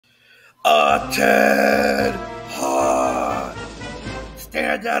Ted Hot!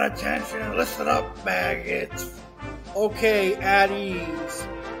 Stand at attention and listen up, maggots. Okay, at ease.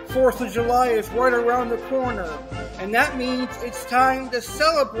 4th of July is right around the corner, and that means it's time to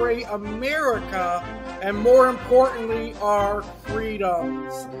celebrate America and, more importantly, our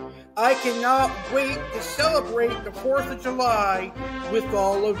freedoms. I cannot wait to celebrate the 4th of July with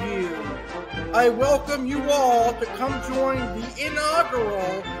all of you. I welcome you all to come join the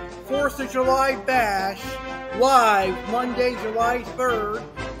inaugural 4th of July Bash live Monday, July 3rd,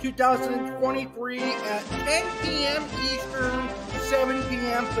 2023 at 10 p.m. Eastern, 7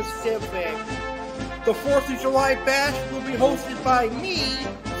 p.m. Pacific. The 4th of July Bash will be hosted by me,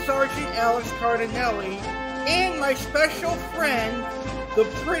 Sergeant Alex Cardinale, and my special friend, the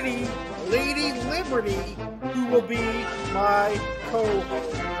pretty Lady Liberty, who will be my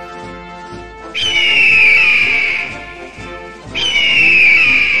co-host.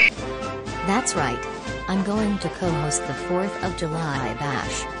 That's right. I'm going to co-host the 4th of July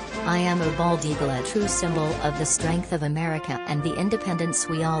Bash. I am a bald eagle, a true symbol of the strength of America and the independence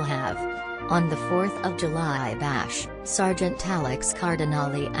we all have. On the 4th of July Bash, Sergeant Alex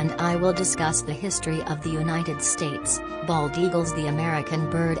Cardinale and I will discuss the history of the United States, bald eagles, the American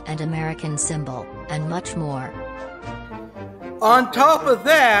bird and American symbol, and much more. On top of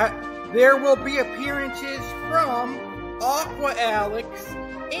that, there will be appearances from Aqua Alex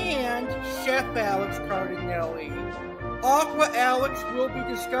and Chef Alex Cardinale. Aqua Alex will be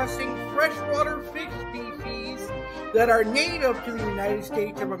discussing freshwater fish species that are native to the United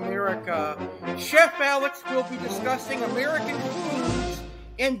States of America. Chef Alex will be discussing American foods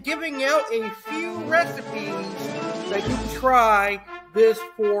and giving out a few recipes that you can try this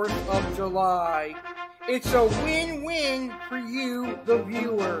 4th of July. It's a win-win for you, the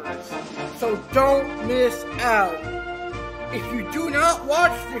viewers, so don't miss out. If you do not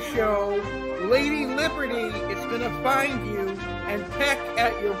watch the show, Lady Liberty is going to find you and peck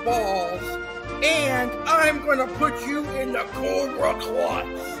at your balls, and I'm going to put you in the Cobra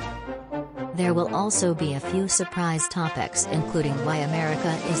Clutch. There will also be a few surprise topics, including why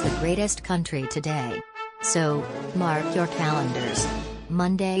America is the greatest country today. So, mark your calendars.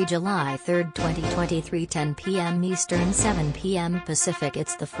 Monday, July 3rd, 2023, 10 p.m. Eastern, 7 p.m. Pacific.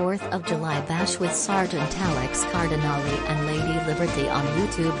 It's the 4th of July Bash with Sergeant Alex Cardinale and Lady Liberty on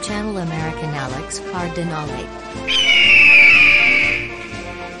YouTube channel American Alex Cardinale.